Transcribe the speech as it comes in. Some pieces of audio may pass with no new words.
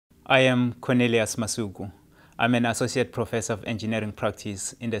I am Cornelius Masuku. I'm an associate professor of engineering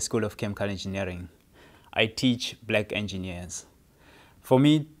practice in the School of Chemical Engineering. I teach black engineers. For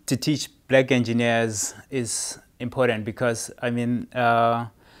me, to teach black engineers is important because, to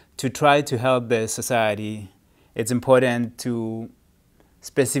try to help the society, it's important to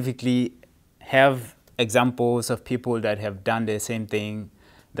specifically have examples of people that have done the same thing,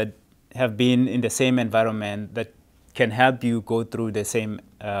 that have been in the same environment, that can help you go through the same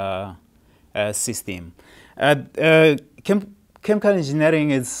system. Chemical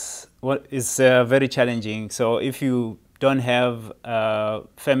engineering is very challenging. So if you don't have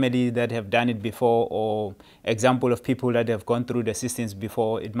family that have done it before, or example of people that have gone through the systems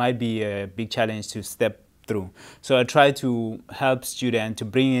before, it might be a big challenge to step through. So I try to help students to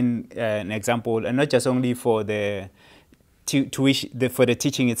bring in an example, and not just only for the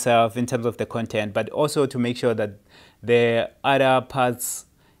teaching itself in terms of the content, but also to make sure that the other parts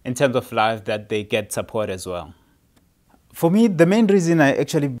in terms of life that they get support as well. For me, the main reason I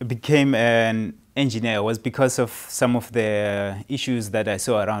actually became an engineer was because of some of the issues that I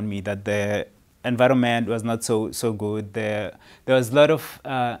saw around me, that the environment was not so good. There was a lot of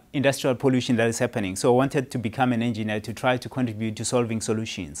industrial pollution that is happening. So I wanted to become an engineer to try to contribute to solving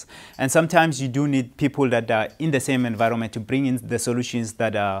solutions. And sometimes you do need people that are in the same environment to bring in the solutions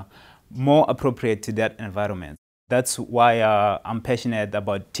that are more appropriate to that environment. That's why I'm passionate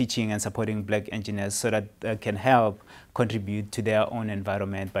about teaching and supporting black engineers, so that they can help contribute to their own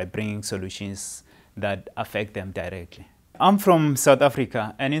environment by bringing solutions that affect them directly. I'm from South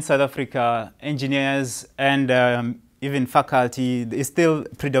Africa, and in South Africa, engineers and even faculty is still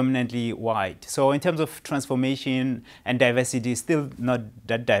predominantly white. So in terms of transformation and diversity, it's still not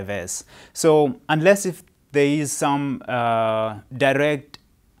that diverse. So unless if there is some direct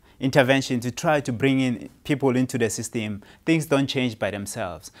intervention to try to bring in people into the system, things don't change by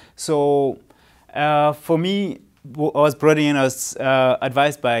themselves. So for me, I was brought in, I was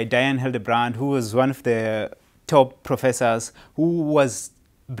advised by Diane Hildebrand, who was one of the top professors, who was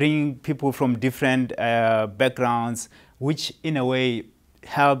bringing people from different backgrounds, which in a way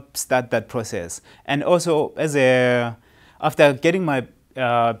helped start that process. And also, after getting my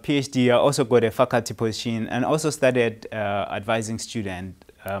PhD, I also got a faculty position and also started advising students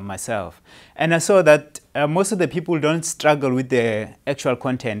myself. And I saw that most of the people don't struggle with the actual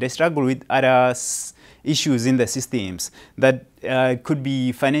content. They struggle with other issues in the systems. That it could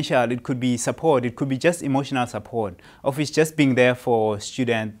be financial, it could be support, it could be just emotional support, of which just being there for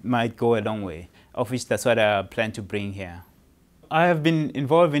students might go a long way, of which that's what I plan to bring here. I have been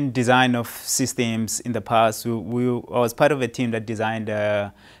involved in design of systems in the past. I was part of a team that designed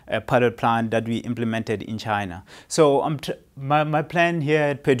a pilot plant that we implemented in China. So my plan here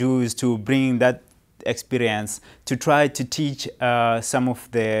at Purdue is to bring that experience to try to teach some of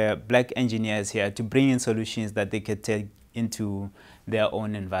the black engineers here to bring in solutions that they could take into their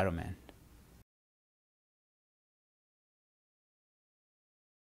own environment.